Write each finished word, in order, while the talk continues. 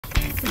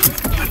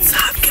What's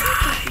up,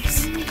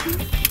 guys?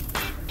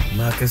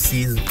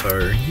 MACAseeds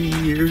are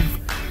here.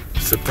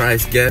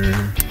 Surprise guest,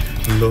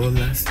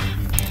 Lola C.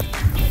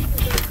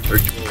 We're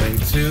going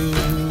to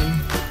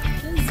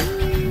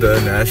the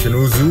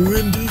National Zoo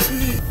in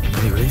DC.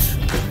 Anyways,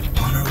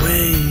 on our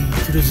way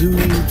to the zoo, to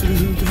the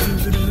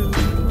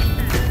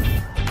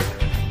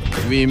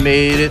zoo. We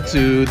made it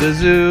to the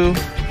zoo.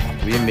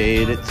 We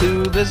made it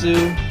to the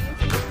zoo.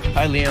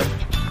 Hi, Liam.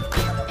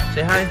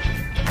 Say hi.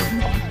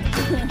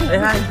 Say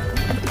hi.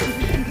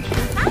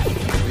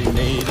 We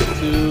made it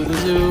to the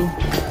zoo.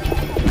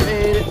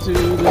 Made it to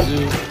the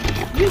zoo.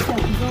 You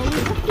can go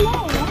with the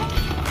flow, right?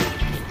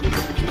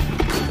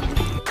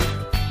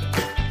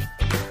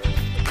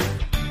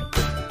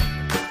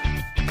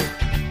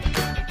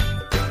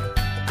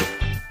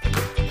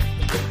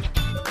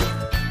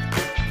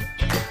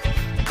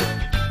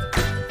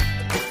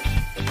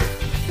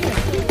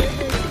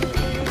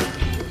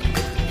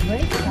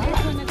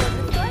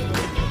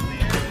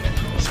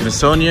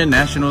 Smithsonian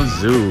National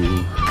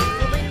Zoo.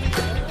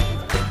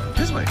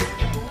 This way.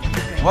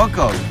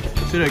 Welcome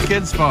to the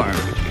kids' farm.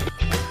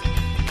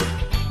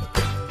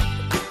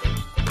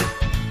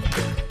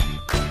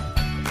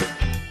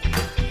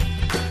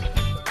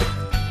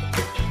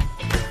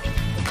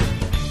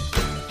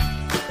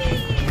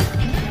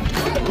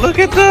 Look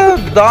at the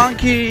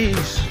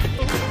donkeys.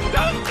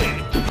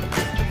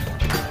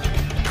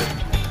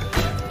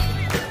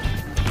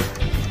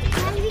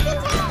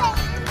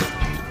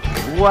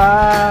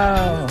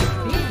 Wow.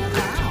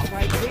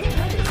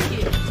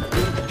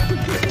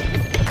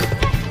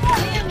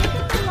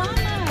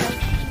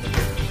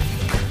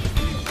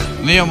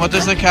 Liam, what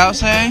does the cow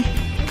say?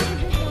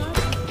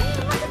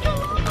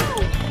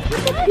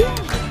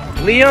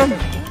 Liam?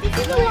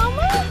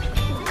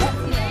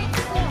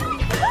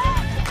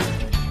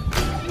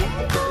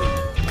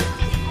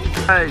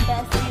 Hi.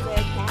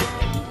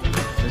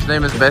 His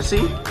name is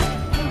Bessie?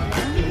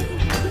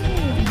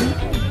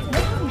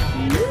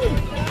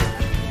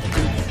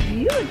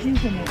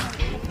 Isn't it?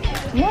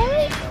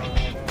 Right?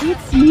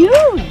 It's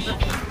huge!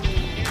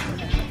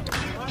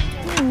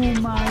 Oh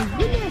my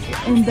goodness!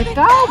 And the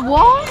cow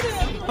walks?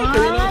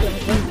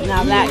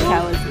 Now that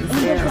cow is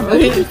hysterical.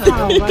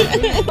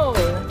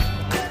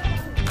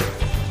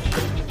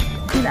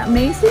 Isn't that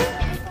amazing?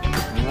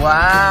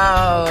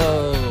 Wow!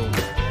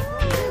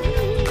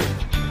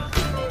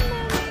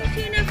 So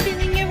you're not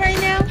feeling it right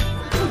now?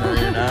 No,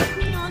 you're not.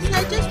 No, so I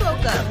just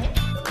woke up.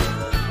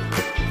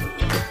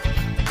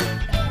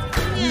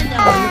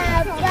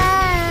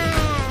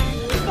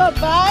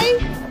 Bye-bye.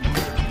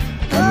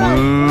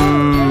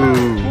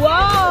 Moo.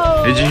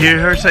 Whoa. Did you hear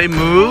her say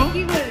moo?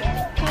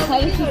 How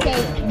did she say?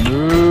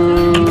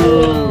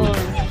 Moo.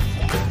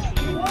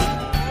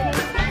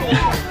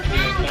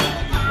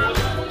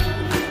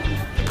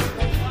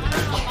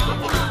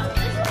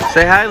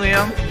 Say hi,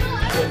 Liam.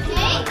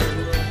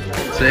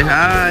 Say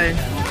hi.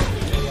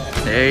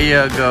 There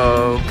you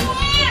go.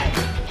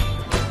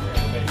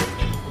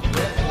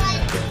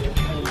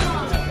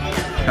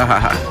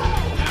 Haha.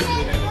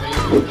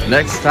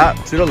 Next stop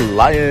to the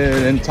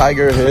Lion in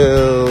Tiger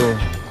Hill.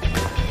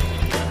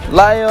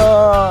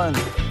 Lion!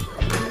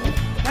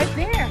 Right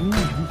there. You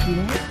see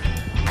that?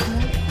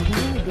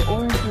 Yeah, the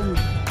orange and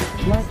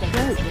black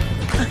goat.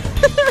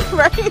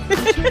 Right? You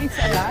sure it's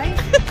alive?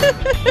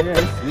 Yeah,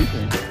 it's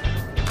sleeping.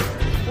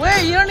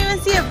 Where? You don't even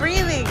see it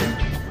breathing.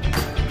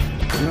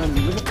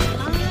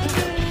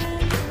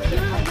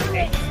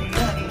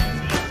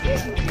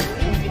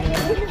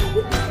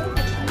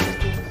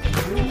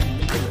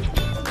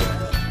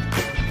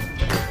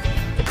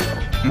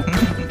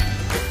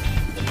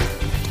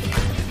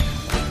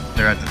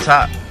 They're at the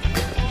top.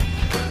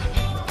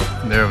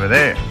 They're over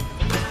there.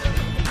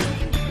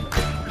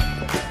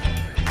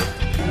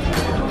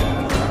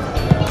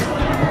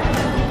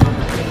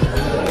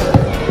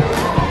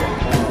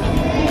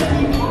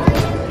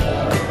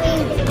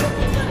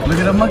 Look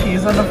at the monkey,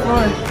 it's on the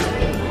floor.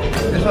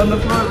 It's on the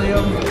floor,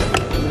 Liam.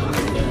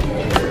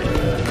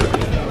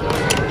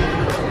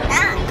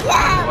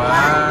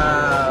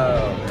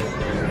 Wow.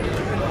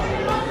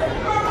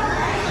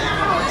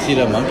 See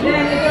the monkey?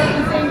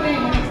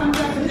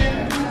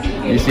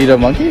 You see the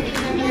monkey?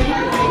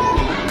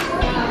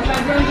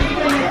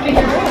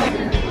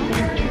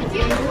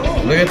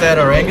 Look at that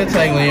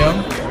orangutan,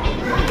 Liam.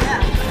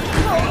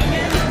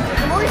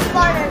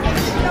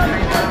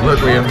 Look,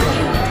 Liam.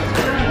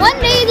 One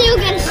day they'll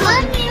get a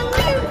son.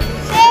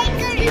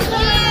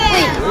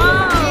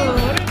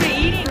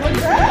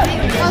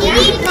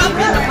 Eating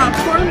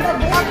popcorn.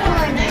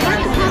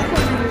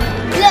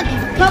 Look,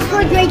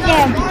 popcorn's right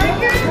there.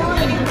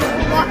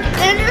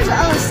 And there's a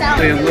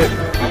salad. Liam, look.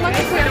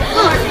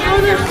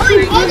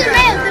 Oh, the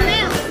mail.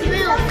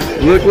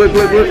 Look, look,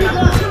 look, look.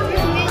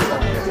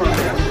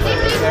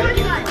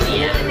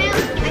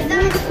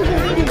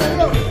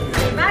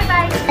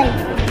 Bye-bye.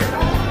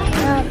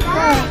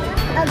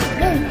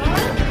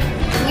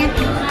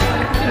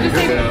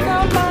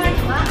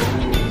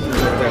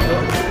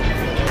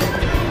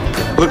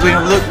 Look,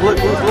 Liam, look, look,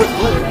 look, look,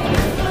 look.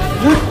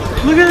 Look,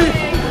 look at it.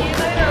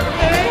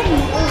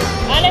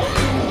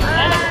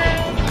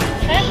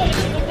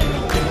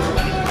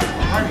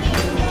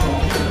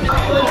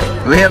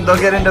 Liam,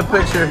 don't get in the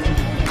picture.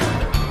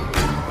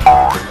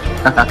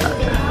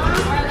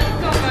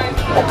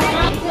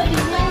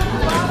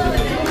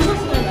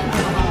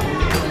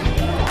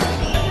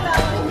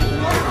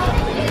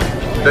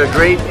 The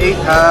Great Ape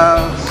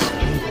House.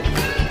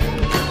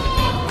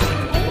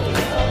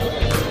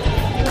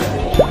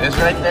 It's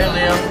right there,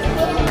 Liam.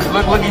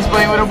 Look, he's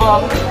playing with a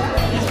ball.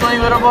 He's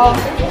playing with a ball.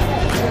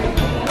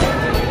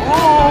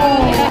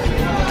 Oh!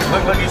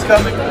 Look, he's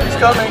coming. He's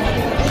coming.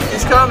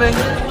 He's coming.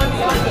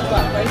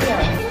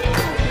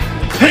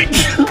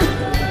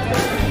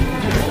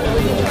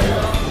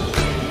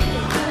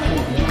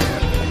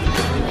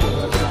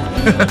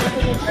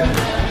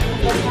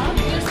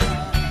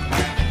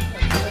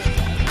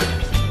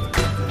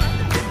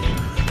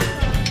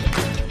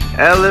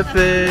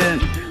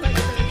 Elephant.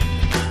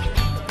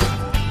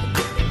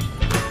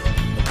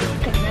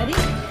 Okay, ready?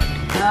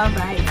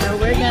 Alright, so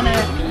we're gonna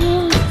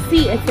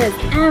see, it says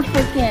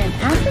African.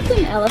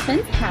 African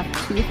elephants have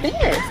 2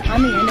 fingers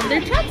on the end of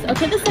their trunks. Oh,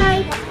 to the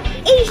side.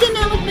 Asian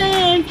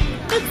elephants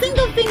have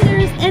single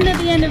fingers and at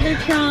the end of their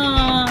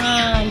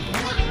trunk.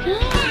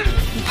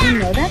 Did you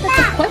know that? That's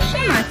a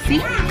question mark. See?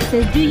 It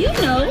says, do you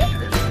know?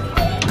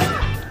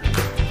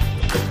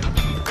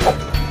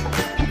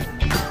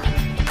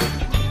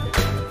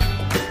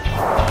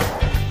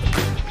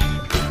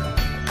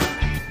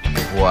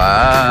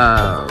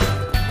 Wow.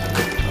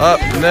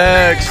 Up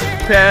next,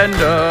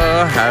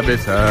 panda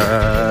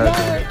habitat.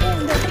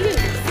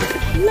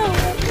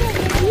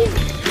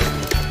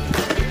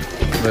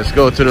 Let's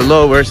go to the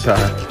lower side.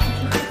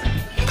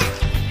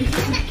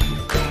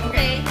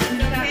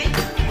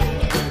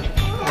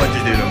 What'd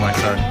you do to my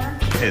son?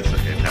 It's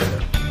okay, panda.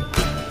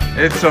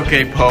 It's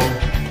okay, Poe.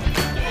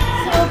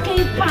 It's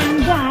okay,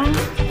 panda.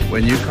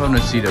 When you come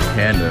to see the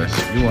pandas,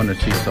 you want to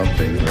see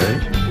something,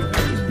 right?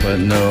 But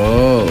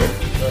no.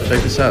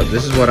 Check this out.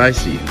 This is what I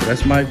see.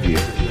 That's my view.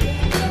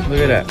 Look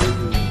at that.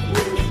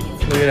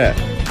 Look at that.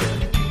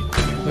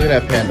 Look at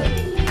that panda.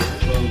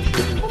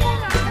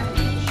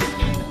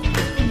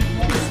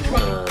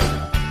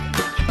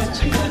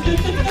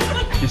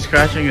 He's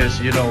scratching his,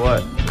 you know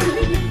what?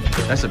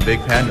 That's a big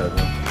panda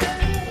though.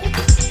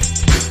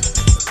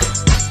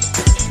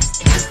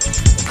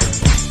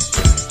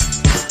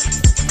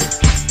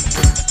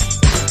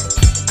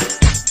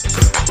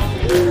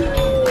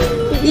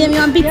 Liam, you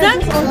want pizza?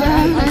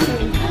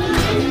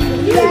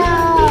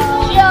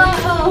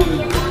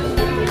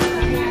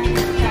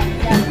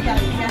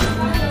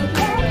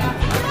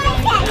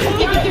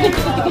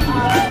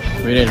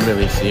 We didn't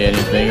really see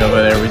anything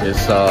over there. We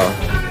just saw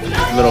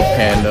a little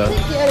panda.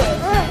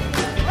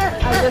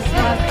 I just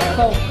want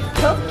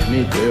Coke. Me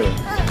too.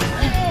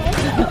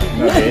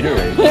 No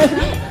Gatorade.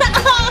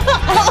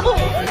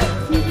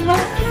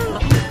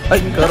 Ay,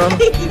 caramba.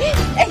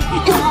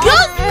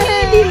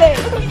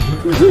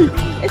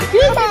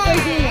 Excuse me,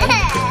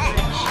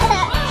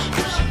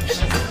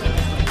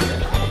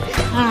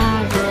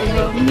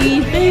 dile. Mi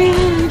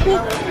baby.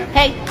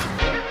 Hey.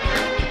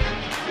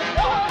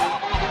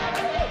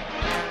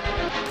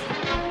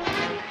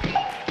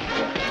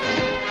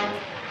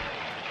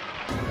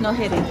 No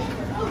hitting.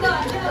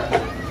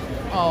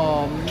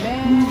 Oh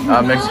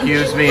man.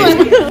 Excuse me.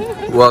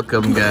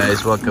 Welcome,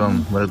 guys.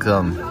 Welcome.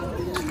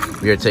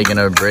 We are taking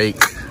a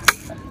break,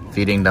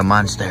 feeding the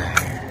monster.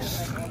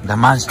 The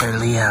monster,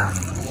 Liam.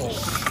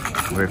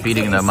 We're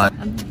feeding the monster.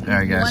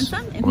 Alright, guys.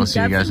 We'll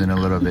see you guys in a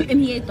little bit. And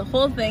he ate the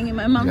whole thing, and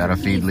my mom gotta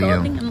feed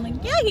Liam. I'm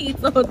like, yeah, he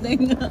eats the whole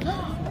thing.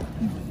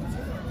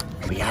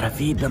 We gotta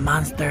feed the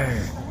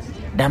monster.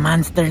 The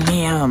monster,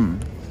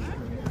 Liam.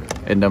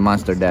 And the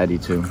monster daddy,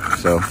 too.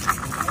 So,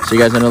 see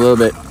you guys in a little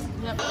bit.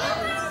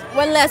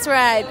 One last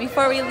ride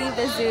before we leave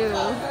the zoo.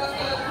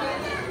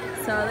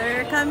 So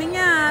they're coming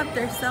up.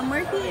 They're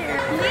somewhere here.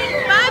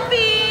 Hey,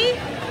 puppy!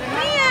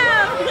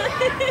 Liam!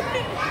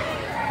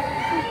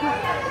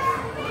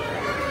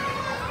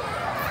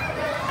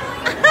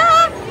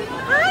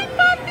 Hi,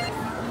 puppy!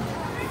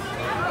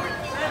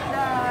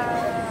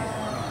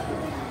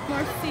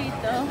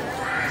 Morcito.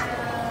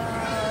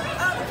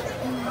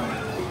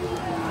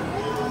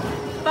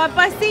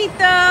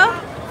 Papacito!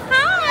 Hi!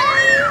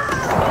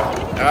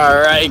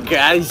 Alright,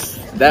 guys.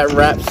 That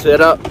wraps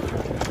it up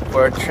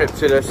for a trip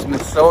to the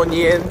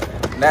Smithsonian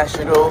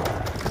National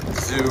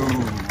Zoo.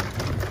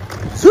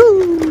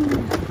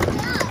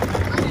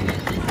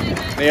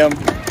 Liam,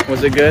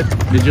 was it good?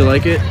 Did you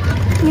like it?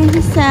 Yeah,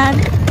 he's sad.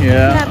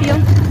 Yeah. Love you.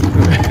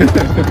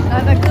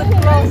 That's a good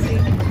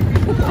closing.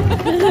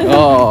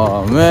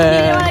 Oh, He didn't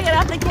man. want to get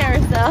off the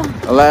carousel.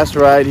 The last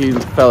ride he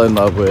fell in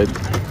love with.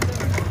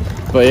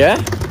 But yeah,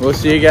 we'll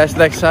see you guys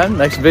next time,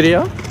 next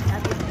video.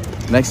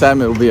 Next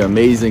time it will be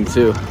amazing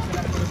too.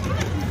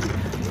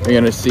 We're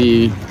gonna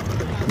see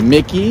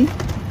Mickey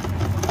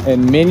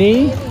and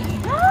Minnie.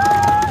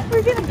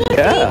 We're gonna go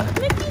Yeah.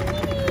 see Mickey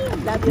and Minnie.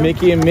 Love you.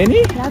 Mickey and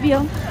Minnie? Love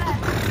you.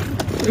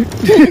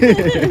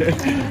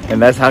 And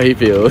that's how he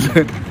feels.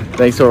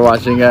 Thanks for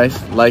watching, guys.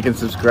 Like and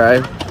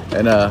subscribe,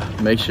 and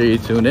make sure you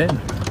tune in.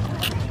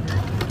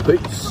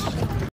 Peace.